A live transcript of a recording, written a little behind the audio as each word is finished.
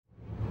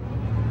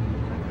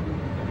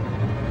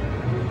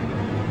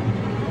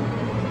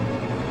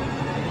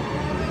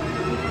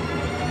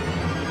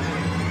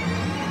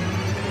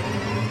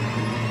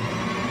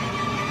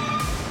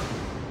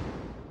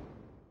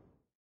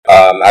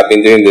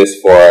been doing this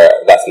for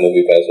That's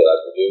Movie Pencil.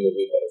 I've been doing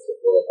Movie Pencil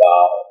for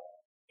about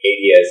 8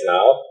 years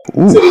now.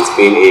 Ooh. So it's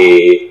been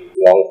a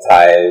long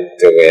time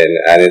doing,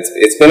 and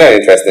it's been an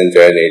interesting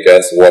journey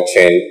just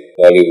watching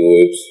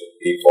Hollywood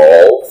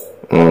evolve,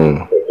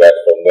 progress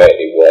from where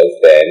it was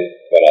then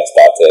when I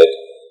started,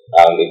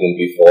 even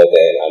before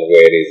then, and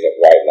where it is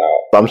right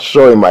now. I'm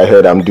sure in my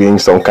head I'm doing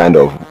some kind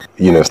of,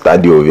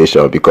 study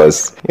ovation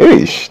because,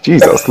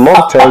 Jesus,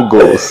 long-term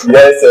goals.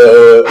 Yeah,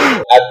 so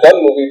I've done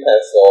Movie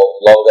Pencil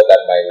longer than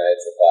my 9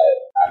 to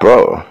 5.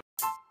 Bro.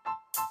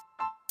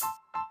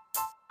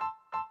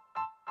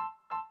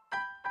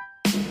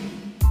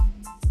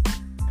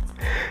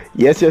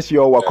 Yes,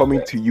 y'all, we're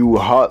coming to you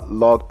hot,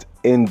 locked,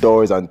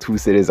 indoors and 2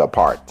 cities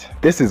apart.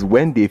 This is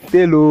When They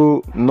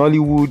Fellow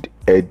Nollywood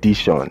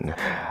edition.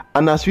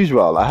 And as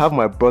usual, I have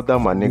my brother,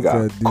 my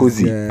nigga,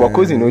 Cozy. But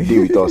Cozy no day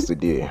with us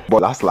today.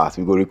 But last,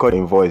 we go record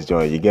in voice,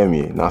 John. You get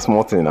me? Now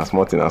small thing. My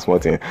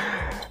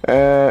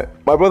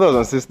brothers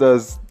and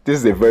sisters, this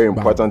is a very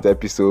important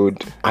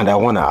episode. And I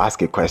want to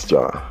ask a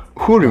question.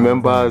 Who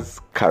remembers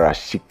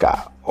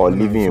Karashika? Or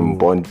Living in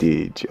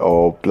Bondage?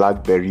 Or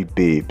Blackberry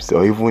Babes?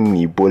 Or even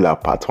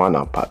Ebola Part 1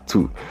 and Part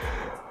 2?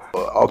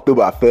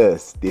 October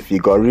 1st, The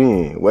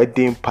Figurine,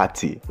 Wedding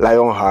Party,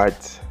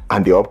 Lionheart,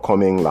 and the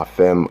upcoming La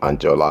Femme and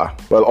Jola.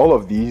 Well, all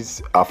of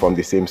these are from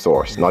the same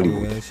source,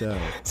 Nollywood.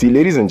 See,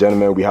 ladies and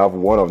gentlemen, we have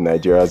one of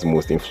Nigeria's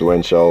most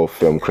influential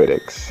film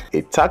critics,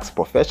 a tax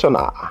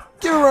professional,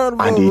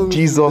 and a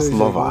Jesus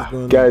lover.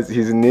 Guys,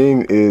 his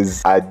name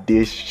is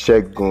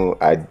Adeshegun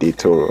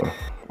Adetoro.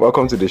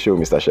 Welcome to the show,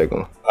 Mr.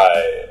 Shegun.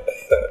 Hi.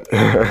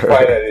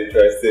 Quite an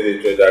interesting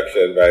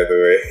introduction, by the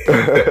way.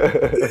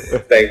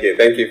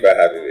 Thank you for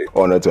having me.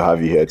 Honored to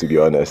have you here, to be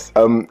honest.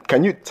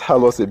 Can you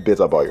tell us a bit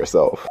about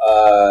yourself?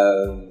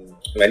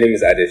 My name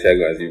is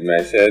Adeshegun, as you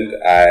mentioned.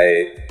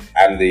 I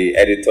am the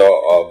editor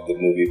of The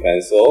Movie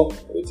Pencil,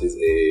 which is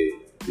a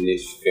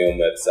niche film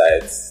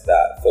website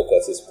that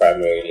focuses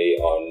primarily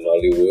on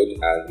Nollywood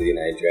and the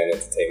Nigerian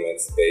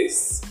entertainment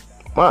space.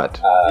 Mad.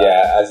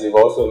 As you've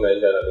also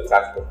mentioned, I'm a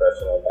tax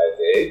professional by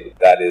day.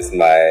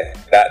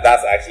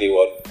 That's actually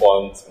what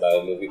funds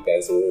my Movie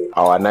Pencil.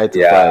 Our 9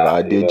 to 5,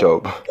 our day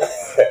job.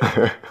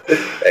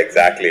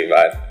 Exactly,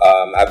 man.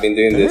 I've been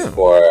doing this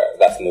for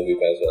That's Movie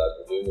Pencil.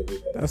 I've been doing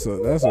Movie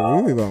Pencil. That's a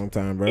really long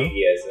time, bro. 8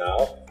 years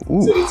now.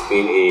 Ooh. So it's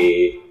been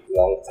a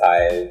long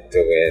time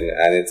doing,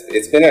 and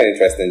it's been an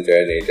interesting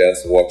journey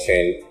just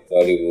watching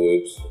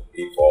Hollywood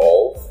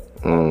evolve,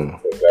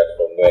 progress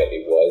from where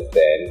it was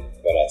then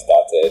when I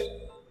started.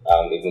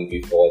 Even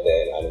before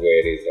then, and where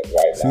it is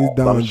right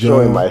now. I'm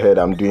sure in my head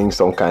I'm doing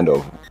some kind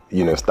of,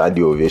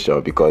 study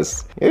ovation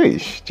because,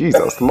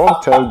 Jesus,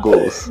 long-term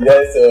goals.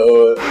 Yeah,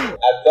 so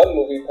I've done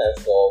Movie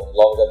Pencil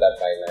longer than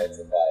my 9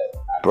 to 5.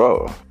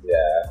 Bro. Yeah.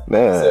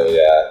 Man. So,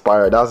 yeah.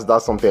 Aspire,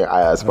 that's something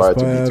I aspire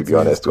to be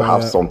honest, to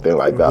have something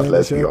like that,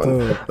 let's be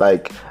honest.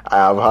 Like, I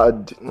have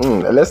had,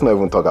 let's not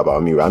even talk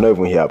about me. I'm not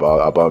even here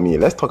about me.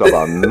 Let's talk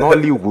about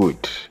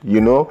Nollywood,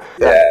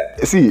 Yeah.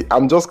 See,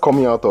 I'm just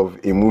coming out of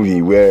a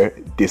movie where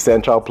the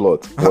central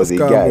plot was a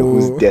guy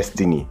whose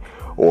destiny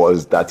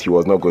was that he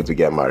was not going to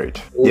get married.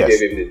 Who gave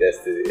him the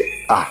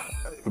destiny?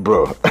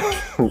 Bro.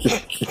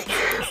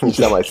 Each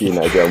time I see a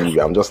Nigerian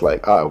movie, I'm just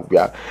like, we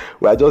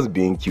are just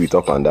being cute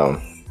up and down.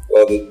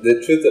 Well,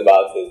 the truth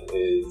about it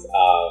is,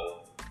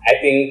 I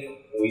think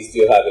we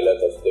still have a lot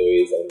of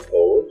stories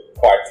untold,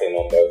 quite a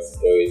number of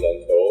stories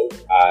untold,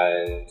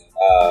 and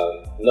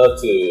not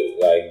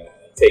to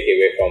take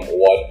away from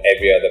what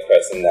every other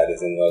person that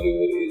is in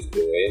Hollywood is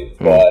doing,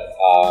 but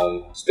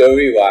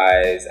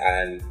story-wise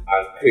and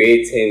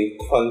creating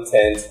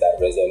content that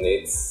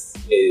resonates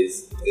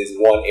is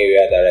one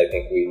area that I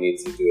think we need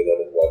to do a lot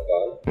of work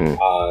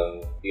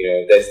on.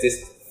 There's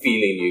this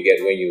feeling you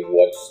get when you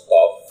watch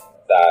stuff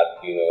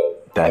that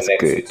that's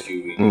connects good. with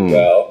you really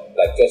well,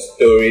 like just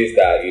stories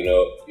that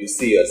you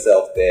see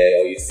yourself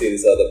there, or you see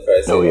this other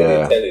person, or you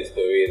tell a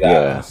story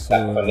that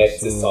connects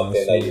to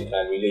something that you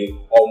can really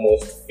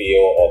almost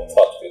feel or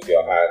touch with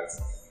your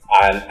hands,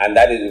 and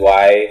that is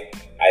why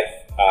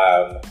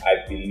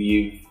I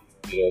believe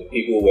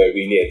people were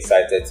really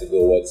excited to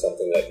go watch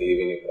something like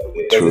Living in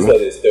Bondage. This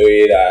was a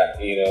story that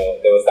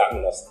there was that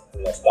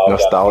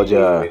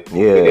nostalgia with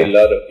a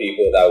lot of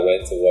people that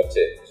went to watch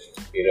it.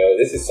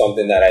 This is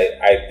something that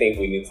I think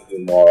we need to do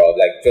more of,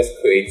 like just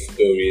create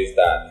stories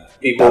that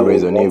people that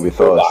resonate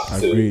with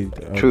us. Agreed.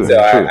 True. So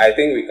I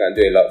think we can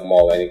do a lot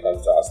more when it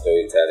comes to our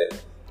storytelling.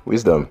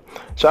 Wisdom.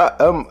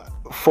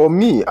 For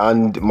me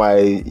and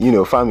my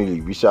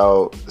family, we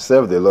shall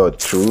serve the Lord,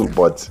 true,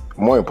 but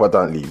more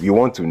importantly, we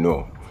want to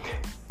know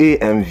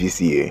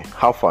AMVCA,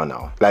 how far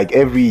now? Like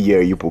every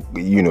year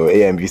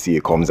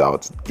AMVCA comes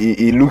out,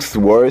 it looks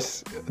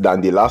worse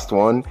than the last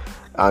one,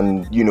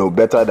 and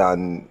better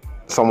than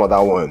some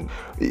other one.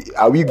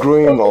 Are we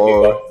growing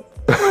or?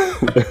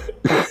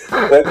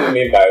 What do you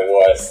mean by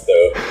worse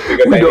though?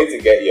 Because I need to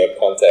get your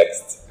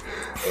context.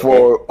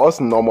 for us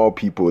normal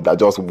people that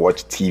just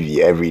watch TV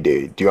every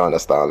day, do you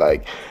understand?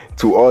 Like,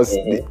 to us,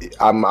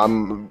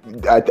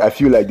 I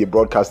feel like the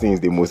broadcasting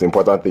is the most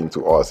important thing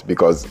to us,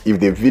 because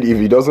if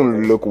it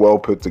doesn't look well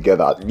put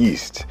together, at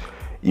least,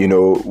 you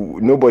know,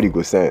 nobody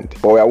go send.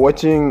 But we are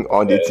watching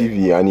on the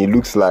TV and it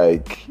looks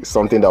like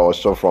something that was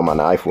shot from an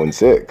iPhone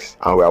 6,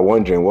 and we are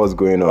wondering what's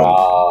going on.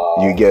 Wow.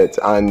 You get,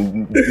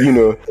 and you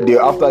know,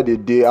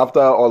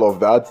 after all of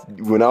that,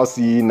 we now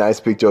see nice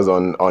pictures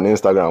on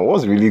Instagram.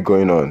 What's really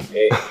going on?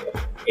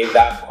 In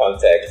that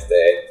context,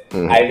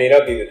 I may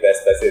not be the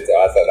best person to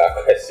answer that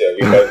question,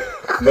 because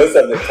most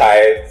of the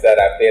times that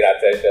I paid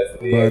attention to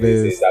the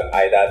episodes, I'm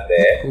either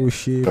there. Oh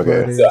shit!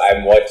 Okay. So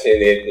I'm watching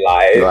it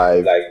live,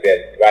 like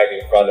they're right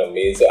in front of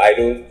me, so I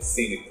don't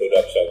see the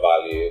production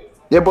value.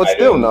 Yeah, but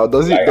still, now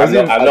does it at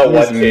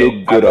least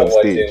look good on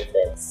stage?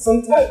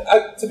 Sometimes,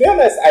 to be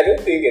honest, I don't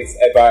think it's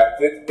ever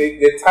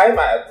the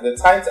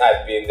times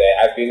I've been there.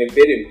 I've been a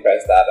bit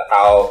impressed at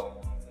how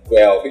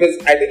well, because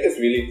I think it's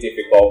really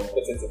difficult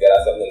putting together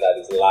something that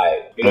is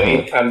live. You know,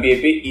 it can be a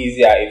bit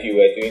easier if you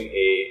were doing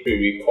a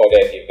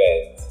pre-recorded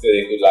event, so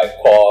they could like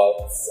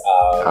cuts,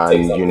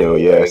 and you know,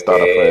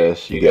 start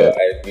afresh.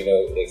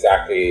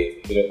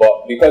 Exactly. You know,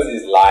 but because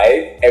it's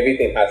live,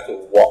 everything has to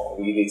work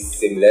really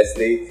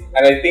seamlessly,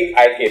 and I think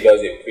IK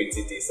does a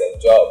pretty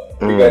decent job,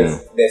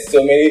 because there's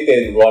so many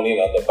things running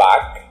on the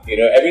back. You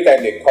know, every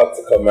time they cut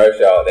to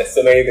commercial, there's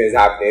so many things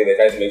happening. They're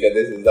trying to make sure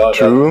this is done.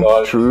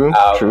 True.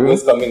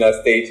 Who's coming on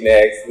stage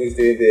next? Who's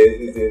doing this?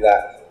 Who's doing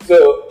that?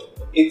 So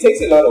it takes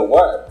a lot of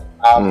work.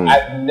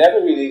 I've never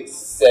really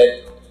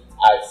said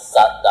I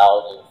sat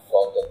down in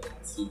front of the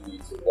TV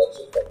to watch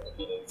it from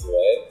beginning to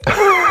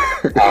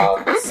end.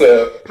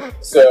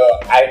 So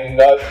I'm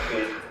not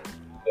the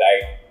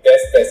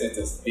best person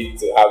to speak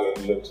to how it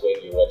looks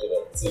when you watch it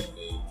on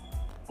TV,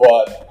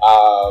 but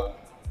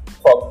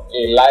from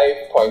a live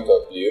point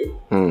of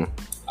view, I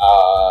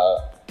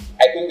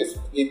think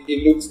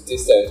it looks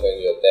decent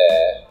when you're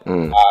there.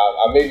 And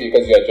maybe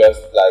because you're there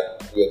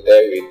with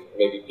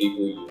maybe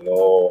people you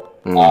know,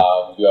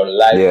 you're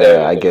live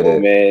there in the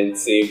moment,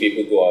 seeing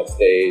people go on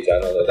stage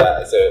and all of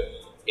that. So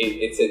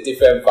it's a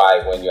different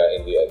vibe when you're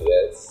in the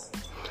audience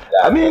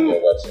than when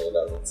you're watching it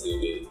on the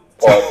TV.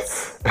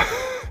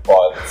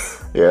 But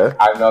yeah,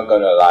 I'm not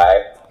gonna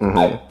lie.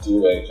 I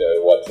do enjoy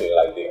watching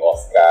like the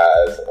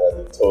Oscars or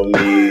the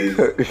Tonys.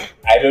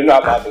 I don't know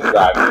about the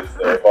Grammys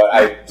though, but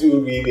I do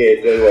really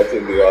enjoy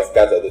watching the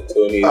Oscars or the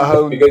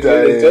Tonys,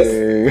 because it's just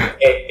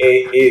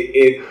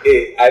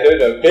I don't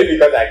know, maybe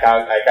because I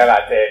can't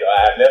attend, or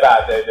I've never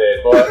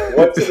attended, but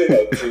watching it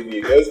on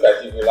TV, those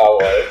particular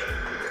ones,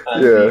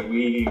 and they're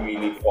really,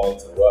 really fun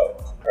to watch.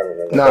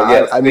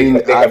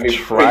 I've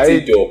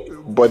tried,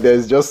 but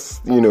there's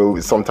just, you know,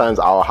 sometimes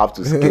I'll have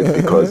to skip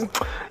because,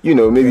 you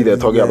know, maybe they're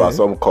talking about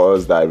some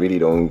cause that I really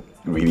don't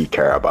really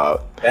care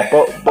about.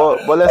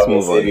 But let's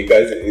move on.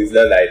 Because it's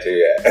not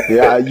Nigeria.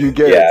 Yeah, you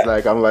get it.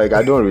 Like, I'm like,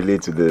 I don't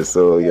relate to this,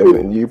 so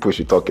you push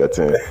it, talk your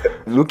thing.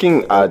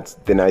 Looking at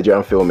the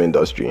Nigerian film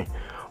industry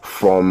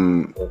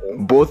from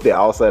both the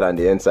outside and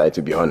the inside,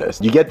 to be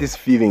honest, you get this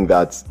feeling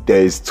that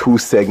there's two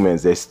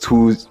segments, there's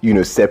two, you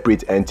know,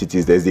 separate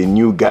entities. There's the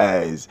new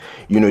guys,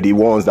 you know, the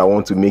ones that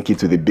want to make it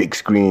to the big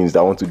screens,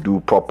 that want to do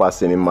proper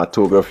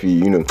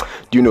cinematography,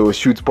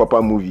 shoot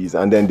proper movies,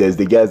 and then there's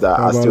the guys that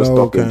are still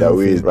stuck in their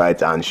ways, right,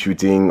 and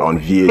shooting on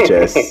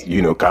VHS,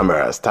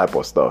 cameras type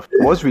of stuff.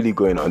 What's really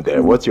going on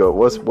there? What's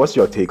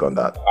your take on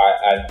that?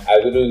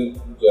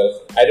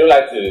 I don't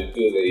like to do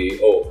the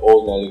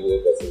old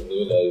Nollywood versus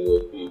new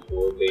Nollywood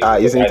people.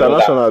 It's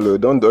international though.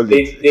 Don't do it.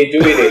 They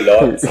do it a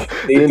lot.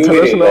 The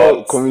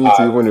international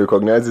community even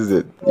recognizes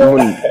it.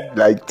 Even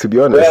like, to be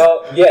honest.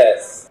 Well,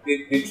 yes.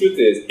 The truth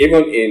is,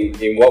 even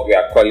in what we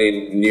are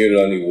calling new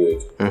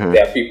Nollywood,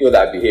 there are people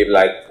that behave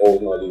like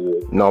old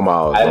Nollywood.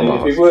 Normal. And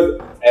then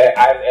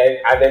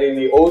in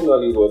the old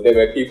Nollywood, there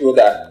were people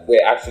that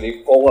were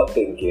actually forward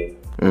thinking.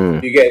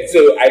 You get,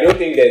 so I don't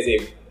think there's a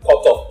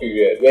cut-off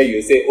period where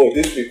you say, oh,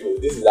 these people,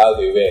 this is how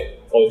they were,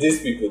 or these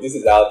people, this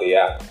is how they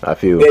are. I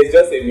feel there's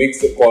just a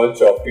mixed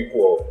bunch of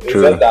people. It's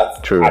just that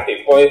at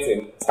a point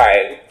in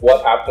time,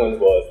 what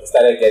happened was we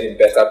started getting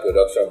better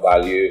production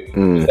value.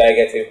 We started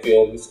getting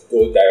films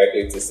go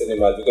directly to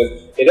cinemas, because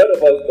a lot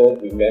of us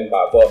don't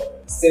remember,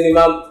 but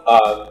cinema,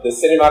 the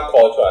cinema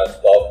culture and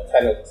stuff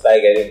kind of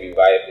started getting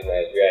revived in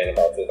Nigeria in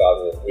about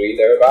 2003,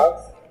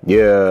 thereabouts.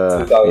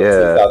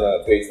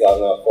 2003,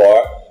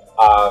 2004.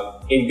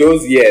 In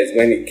those years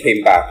when it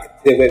came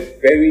back, there were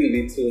very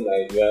little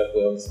Nigerian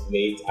films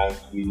made and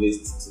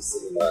released to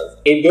cinemas.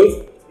 In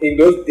those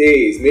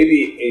days,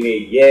 maybe in a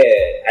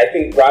year, I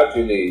think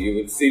gradually you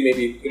would see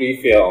maybe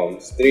three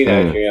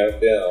Nigerian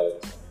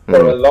films. For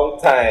a long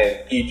time,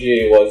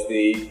 EJ was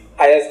the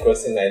highest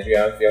grossing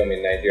Nigerian film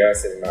in Nigerian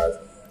cinemas.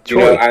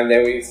 And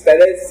then we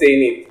started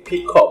seeing it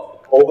pick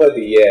up over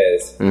the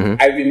years.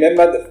 I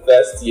remember the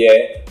first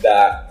year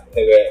that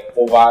there were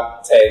over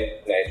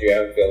 10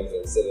 Nigerian films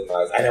in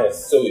cinemas, and I was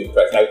so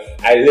impressed. Like,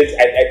 I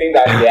think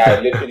that year I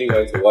literally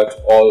went to watch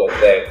all of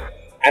them.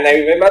 And I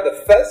remember the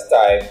first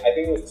time, I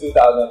think it was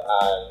 2000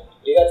 and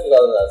either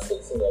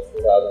 2016 or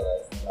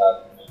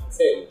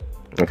 2015.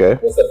 Okay.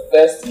 It was the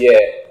first year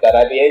that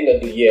at the end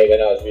of the year, when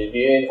I was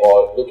reviewing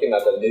or looking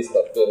at the list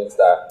of films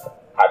that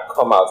had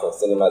come out in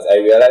cinemas, I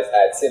realized I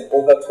had seen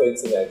over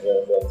 20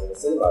 Nigerian films in the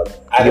cinemas.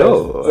 And it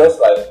was just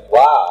like,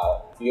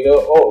 wow,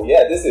 oh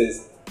yeah, this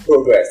is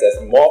progress.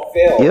 There's more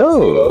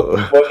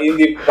films, But in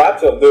the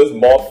batch of those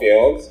more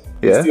films,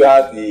 you still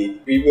have the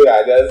people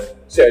that are just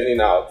churning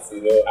out, got to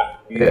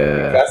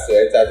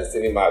enter the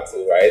cinema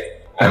too, right?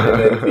 And then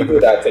the people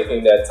that are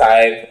taking their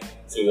time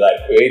to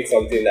like create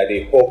something that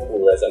they hope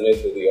will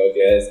resonate with the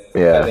audience.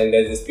 Yeah. And then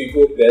there's the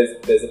people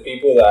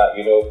that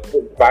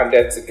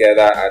banded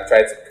together and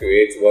try to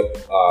create what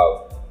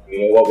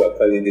we're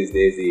calling these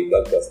days the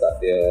blockbuster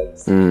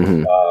films,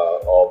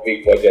 or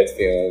big budget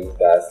films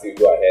that still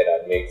go ahead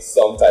and make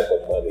some type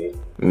of money.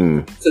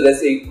 So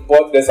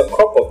there's a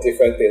couple of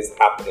different things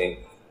happening,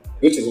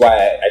 which is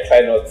why I try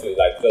not to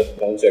like just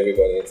launch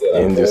everybody into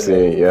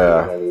industry.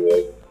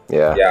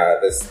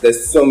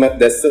 There's so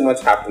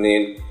much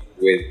happening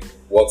with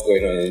what's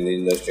going on in the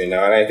industry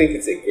now, and I think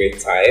it's a great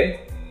time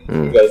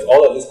because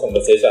all of this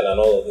conversation and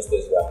all of these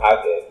things we're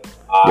having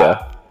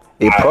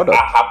are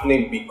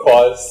happening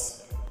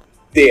because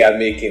they are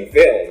making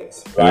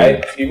films,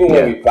 right? Even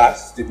when we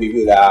bash the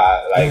people that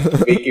are like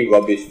making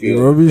rubbish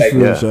films,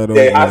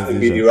 there has to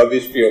be the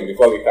rubbish film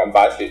before we can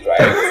bash it,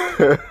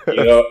 right?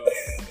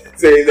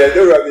 So if there's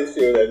no rubbish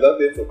film, there's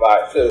nothing to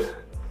bash. So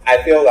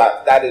I feel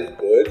that is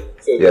good.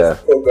 So there's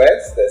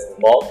progress, there's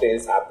more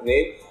things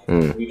happening.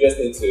 We just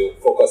need to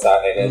focus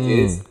our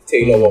energies,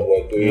 tailor what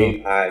we're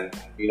doing, and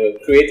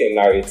create a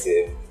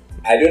narrative.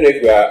 I don't know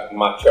if we are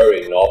mature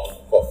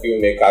enough for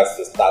filmmakers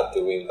to start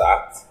doing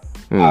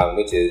that,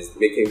 which is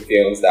making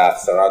films that are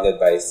surrounded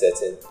by a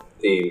certain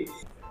theme.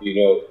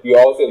 You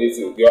also need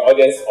to, your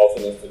audience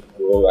also needs to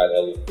grow and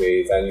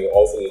elevate, and you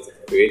also need to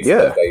create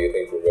stuff that you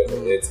think will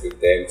resonate with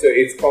them. So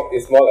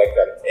it's more like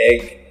an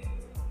egg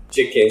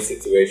chicken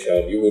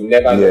situation. You will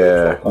never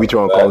know which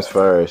one comes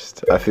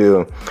first. I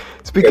feel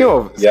speaking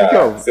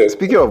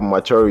of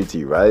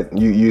maturity, right?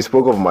 You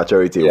spoke of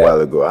maturity a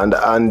while ago,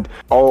 and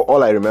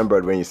all I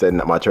remembered when you said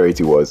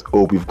maturity was,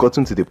 we've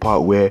gotten to the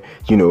part where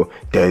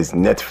there's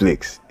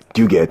Netflix.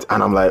 Do you get?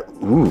 And I'm like,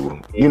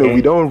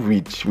 we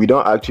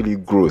don't actually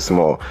grow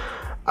small.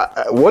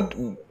 What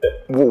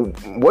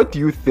do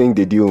you think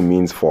the deal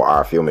means for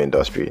our film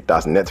industry?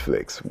 That's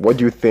Netflix. What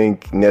do you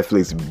think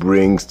Netflix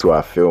brings to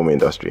our film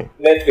industry?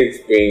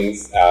 Netflix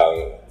brings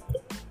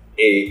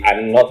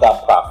another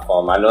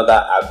platform,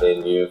 another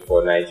avenue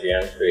for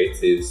Nigerian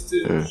creatives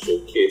to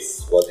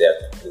showcase what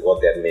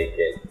they're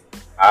making.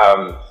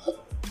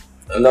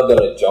 I'm not going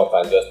to jump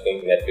and just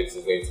think Netflix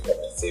is going to come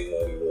and save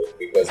Hollywood,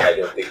 because I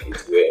don't think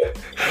it will.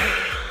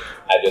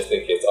 I just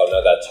think it's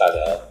another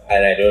channel,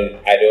 and I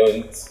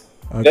don't.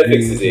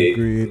 Netflix is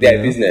their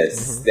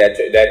business. They're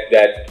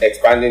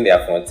expanding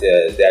their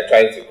frontiers. They're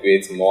trying to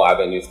create more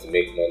avenues to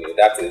make money.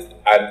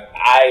 And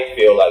I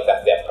feel like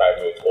that's their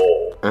primary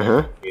goal.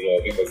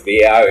 Because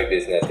they are a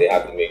business, they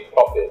have to make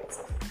profits.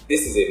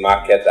 This is a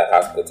market that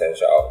has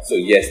potential. So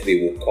yes,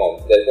 they will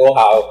come. There's no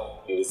how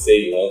you say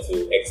you want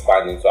to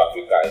expand into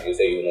Africa and you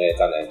say you want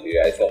to enter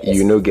Nigeria. It's not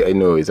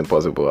possible. It's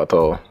impossible at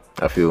all.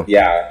 I feel.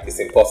 Yeah, it's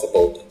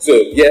impossible. So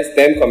yes,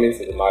 them coming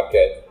to the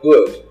market,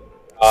 good.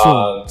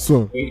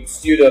 We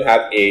still don't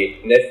have a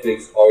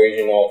Netflix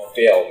original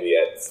film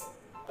yet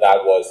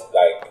that was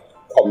like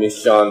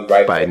commissioned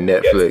by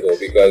Netflix.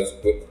 Because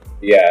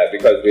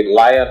with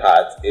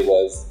Lionheart it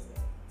was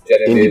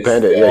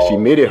independent. Film. She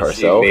made it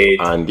herself,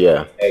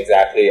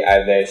 exactly,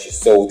 and then she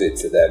sold it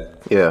to them.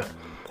 Yeah,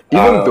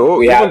 even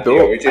though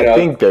I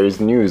think there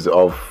is news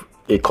of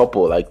a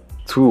couple, like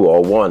 2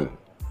 or 1.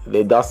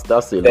 That's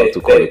a lot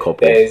to call a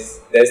couple. There's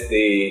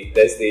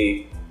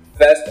the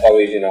first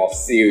original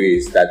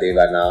series that they've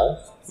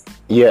announced.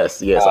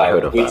 Yes, I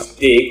heard of which that.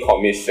 They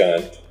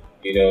commissioned,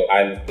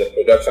 and the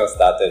production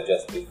started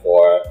just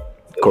before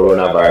the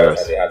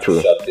coronavirus. They had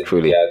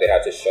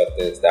to shut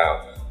things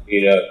down.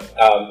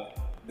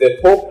 The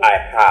hope I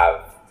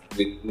have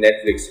with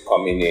Netflix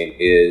coming in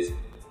is,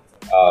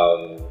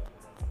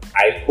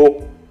 I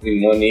hope the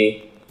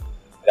money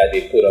that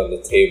they put on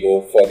the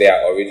table for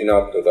their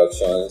original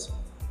productions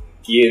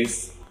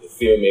gives the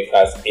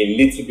filmmakers a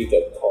little bit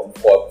of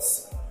comfort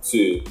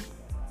to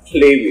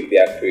play with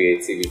their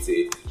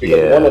creativity,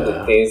 because one of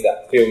the things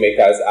that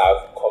filmmakers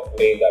have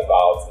complained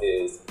about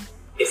is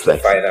the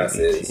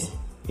finances.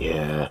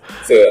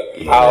 So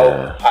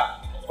how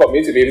for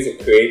me to be able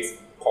to create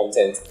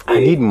content, I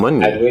need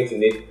money. I'm going to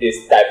need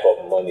this type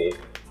of money.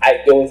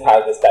 I don't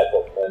have this type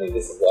of money.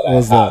 This is what I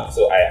have.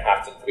 So I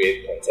have to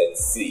create content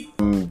C.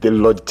 The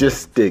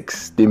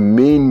logistics, the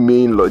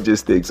main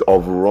logistics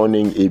of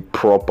running a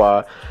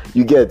proper,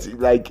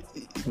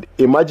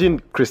 imagine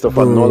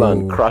Christopher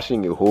Nolan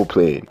crashing a whole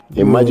plane.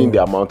 Imagine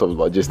the amount of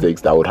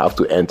logistics that would have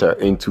to enter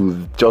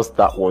into just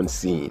that one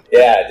scene.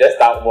 Yeah, just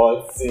that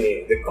one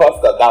scene. The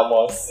cost of that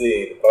one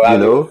scene.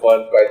 Fund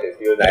quite a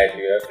few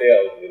Nigerian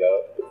films,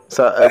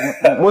 So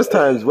most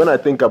times when I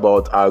think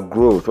about our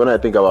growth, when I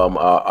think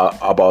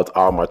about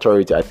our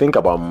maturity, I think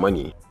about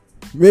money.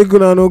 Make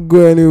una no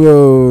go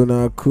anywhere.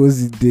 Now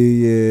cozy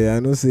day, yeah. I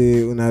know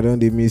say una don't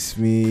they miss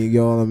me.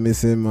 Y'all are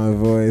missing my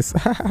voice.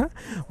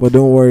 But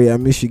don't worry, I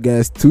miss you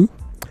guys too.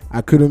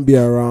 I couldn't be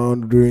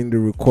around during the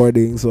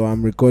recording, so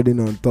I'm recording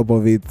on top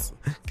of it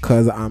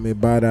because I'm a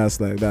badass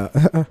like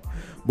that.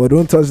 But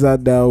don't touch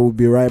that dial. We'll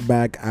be right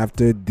back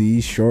after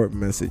these short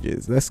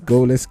messages. Let's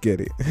go. Let's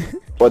get it.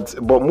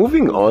 But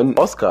moving on,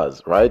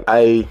 Oscars, right?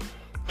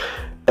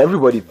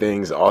 Everybody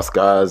thinks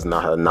Oscars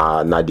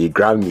na the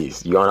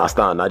Grammys. You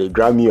understand? Na the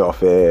Grammy of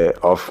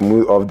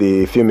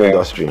the film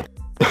industry.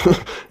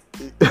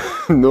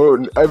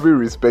 No, every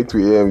respect to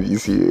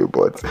AMVCA,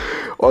 but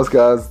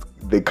Oscars,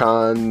 the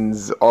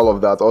Cannes, all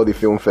of that, all the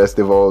film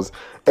festivals,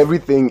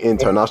 everything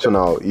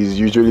international is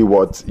usually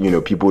what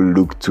people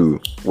look to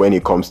when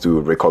it comes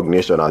to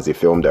recognition as a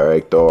film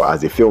director,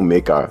 as a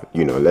filmmaker.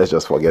 Let's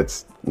just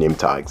forget name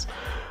tags.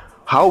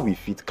 How we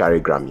fit carry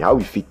Grammy? How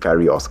we fit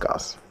carry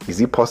Oscars? Is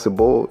it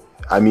possible?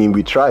 I mean,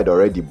 we tried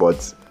already,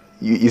 but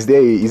is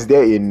there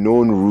a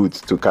known route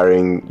to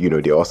carrying the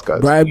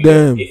Oscars? Bribe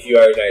them. If you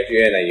are a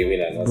Nigerian and you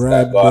win an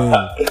Oscar,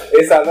 but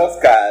it's an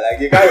Oscar.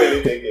 Like, you can't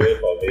really take away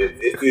from it.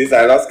 It's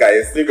an Oscar.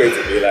 It's still going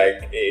to be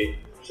like a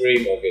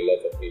dream of a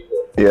lot of people.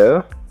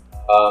 Yeah.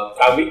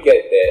 Can we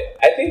get there?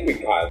 I think we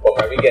can. But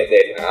can we get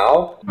there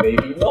now?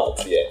 Maybe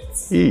not yet.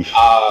 Eesh.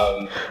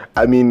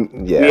 I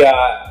mean,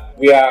 yeah.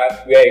 We are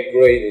a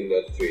growing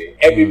industry.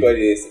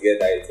 Everybody is to get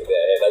that into their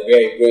head. Like, we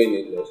are a growing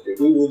industry.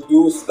 We will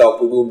do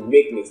stuff. We will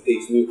make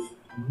mistakes.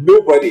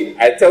 Nobody.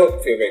 I tell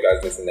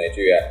filmmakers this in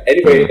Nigeria.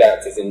 Anybody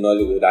that is in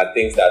Nollywood that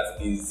thinks that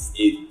is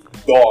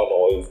done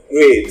or is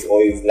great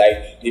or is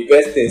like the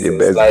best thing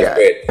since sliced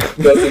bread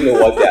doesn't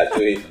know what they are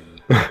doing.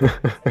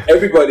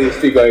 Everybody is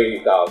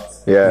figuring it out.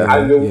 Yeah.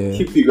 And they'll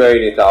keep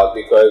figuring it out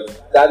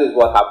because that is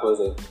what happens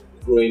in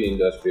growing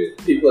industries.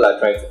 People are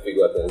trying to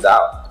figure things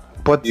out.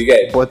 But so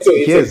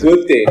it's a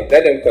good thing.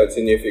 Let them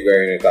continue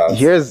figuring it out.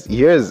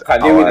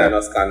 Can they win an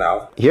Oscar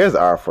now? Here's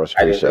our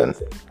frustration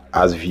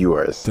as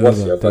viewers.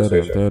 What's your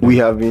frustration? We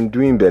have been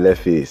doing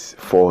Beleface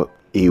for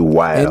a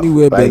while.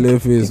 Anyway,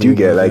 Beleface. Do you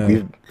get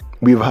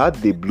we've had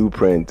the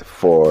blueprint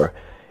for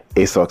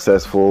a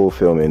successful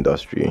film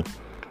industry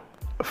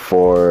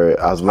for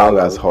as long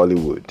as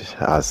Hollywood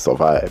has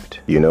survived,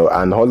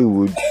 and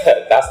Hollywood.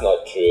 That's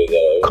not true,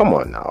 though. Come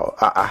on now.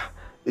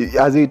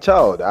 As a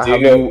child, do you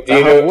know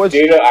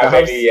how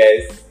many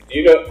years? Do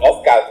you know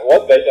Oscars?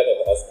 What version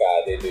of Oscar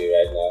are they doing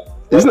right now?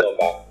 What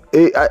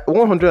number?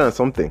 100 and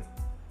something.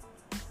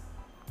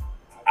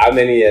 How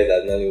many years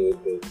has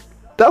Nollywood been?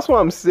 That's what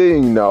I'm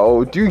saying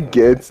now. Do you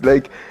get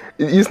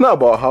it's not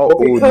about how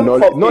old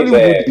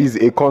Nollywood is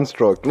a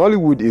construct.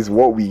 Nollywood is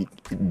what we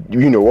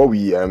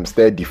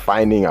start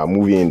defining our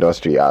movie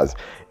industry as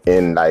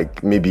in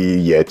maybe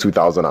year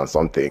 2000 and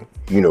something.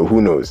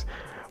 Who knows?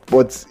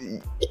 But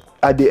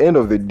at the end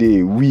of the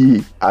day,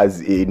 we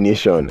as a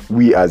nation,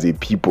 we as a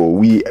people,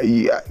 we've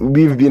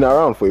been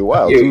around for a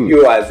while too.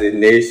 You as a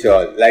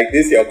nation, like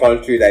this your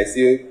country that is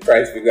still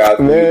trying to figure out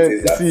who it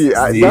is.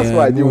 That's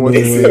why I didn't want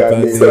to say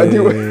that.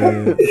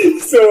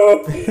 So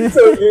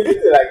you need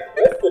to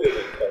let's put it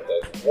in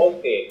context.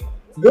 One thing,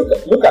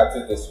 look at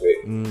it this way.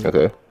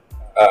 Okay.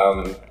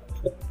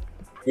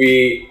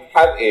 We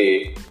have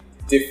a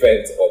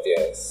different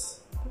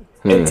audience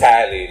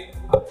entirely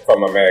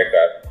from America.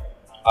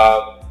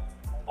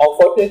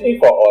 Unfortunately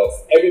for us,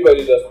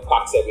 everybody just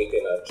packs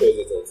everything and throws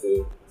it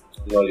into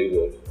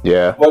Nollywood.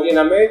 Yeah. But in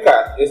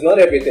America, it's not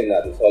everything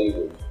that is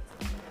Hollywood.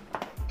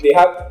 They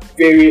have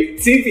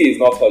TV is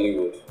not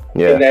Hollywood.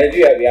 Yeah. In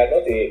Nigeria, we are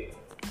not a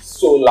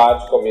so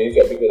large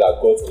community of people that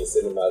go to the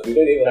cinemas. We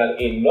don't even have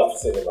enough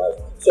cinemas.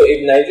 So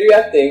if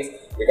Nigeria thinks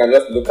we can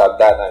just look at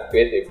that and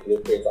create a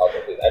blueprint out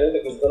of it, I don't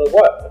think it's going to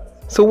work.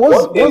 So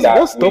what's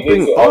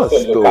stopping us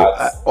though?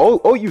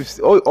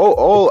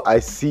 All I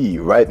see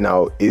right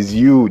now is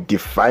you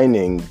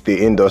defining the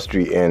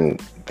industry in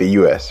the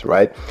US,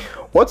 right?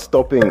 What's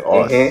stopping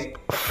us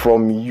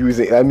from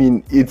using? I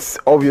mean, it's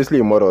obviously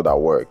a model that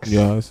works.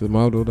 Yeah, it's a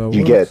model that works.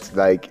 You get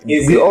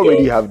we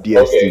already have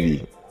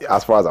DSTV,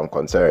 as far as I'm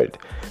concerned.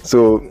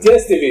 So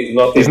DSTV is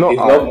not. It's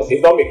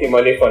not making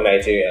money for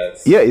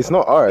Nigerians. Yeah, it's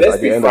not ours.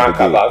 Let's be frank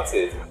about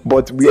it.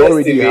 But we DSTV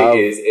already have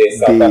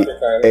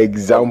the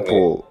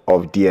example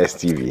of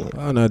DSTV.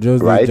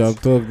 Right?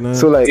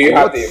 So do you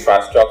have the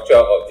infrastructure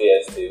of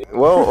DSTV?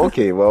 Well,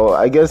 okay. Well,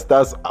 I guess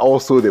that's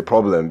also the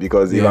problem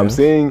because if I'm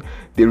saying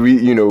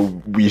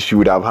we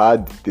should have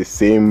had the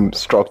same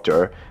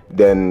structure,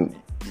 then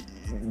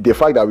the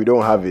fact that we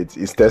don't have it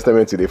is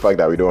testament to the fact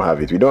that we don't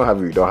have it. We don't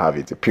have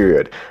it.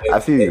 Period.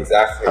 I feel you.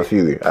 Exactly. I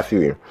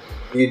feel you.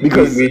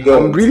 Because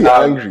I'm really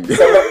angry.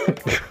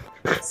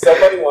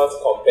 Somebody once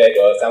compared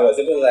us and was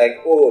even like,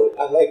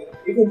 and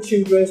even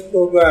children's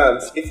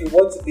programs. If you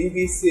watch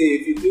BBC,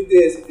 if you do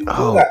this, if you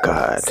do that.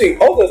 God. See,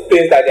 all those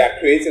things that they are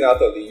creating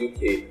out of the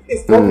UK,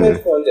 it's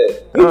government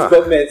funded. Which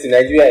government in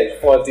Nigeria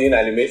is funding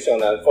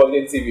animation and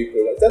funding TV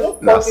programs? They're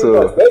not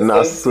funding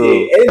us.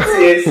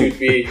 NTA should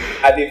be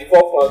at the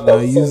forefront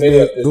of so many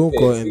of these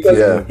things.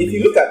 Because if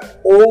you look at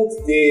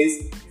old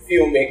days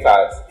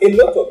filmmakers, a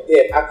lot of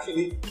them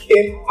actually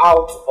came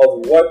out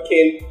of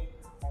working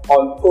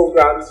on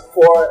programs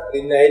for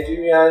the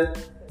Nigerian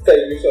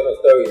Television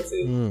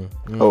Authority.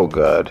 Oh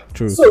God.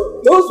 True.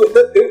 So that's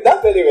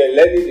when they were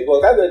learning the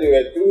work, that's when they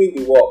were doing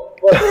the work.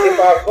 But if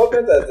our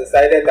government has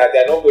decided that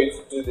they're not going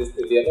to do this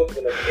thing, they're not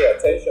going to pay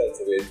attention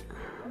to it,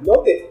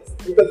 nothing.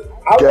 Because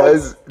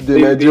guys, the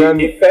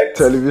Nigerian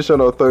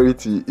Television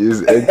Authority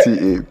is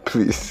NTA,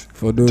 please.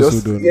 For those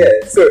who don't know.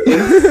 Yeah, so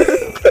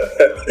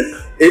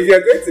if you're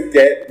going to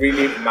get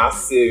really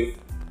massive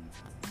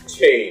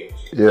change,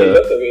 a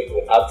lot of it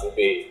will have to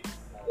be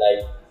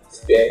like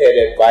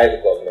spearheaded by the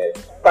government.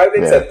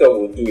 Private sector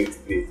will do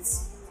it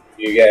bits.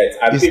 You get,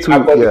 and the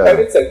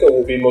private sector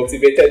will be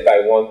motivated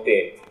by one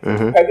thing.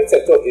 Private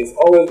sector is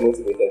always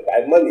motivated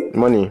by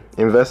money,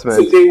 investment.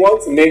 So they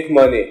want to make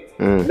money.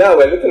 Now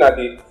we're looking at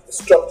the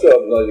structure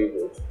of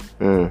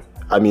Nollywood.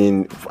 I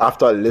mean,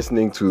 after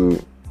listening to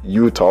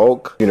you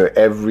talk, you know,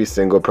 every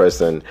single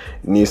person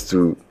needs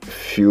to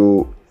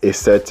feel a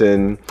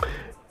certain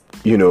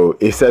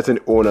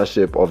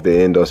ownership of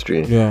the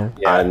industry.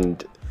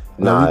 And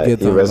it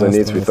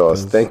resonates with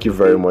us. Thank you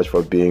very much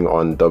for being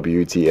on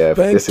WTF.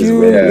 This is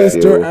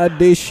Mr.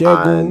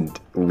 Adeshegun. And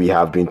we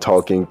have been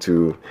talking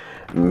to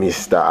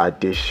Mr.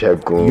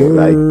 Adeshegun.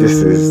 Like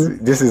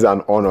this is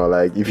an honor.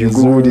 Like if you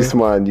Google this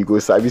man, you go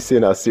Sabi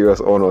saying a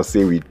serious honor.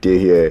 Say we did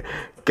here,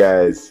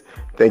 guys.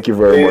 Thank you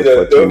very much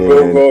for tuning in.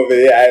 I'm trying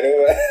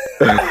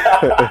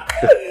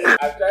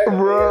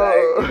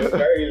to be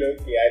very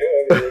low-key. I don't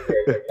want to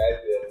recognize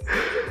this.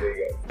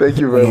 Thank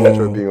you very much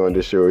for being on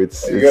the show. It's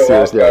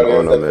seriously an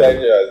honor, man. Pleasure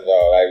as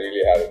well. I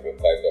really had a good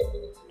time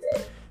talking with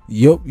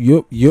you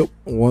guys. Yup.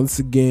 Once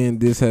again,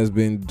 this has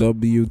been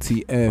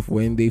WTF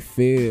When They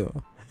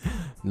Fail.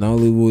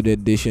 Nollywood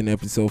edition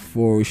episode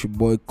 4. It's your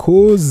boy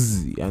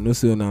Cozy. I know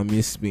so now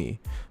miss me.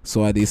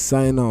 So I did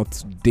sign out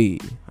today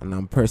and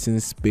I'm pressing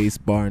space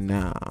bar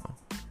now.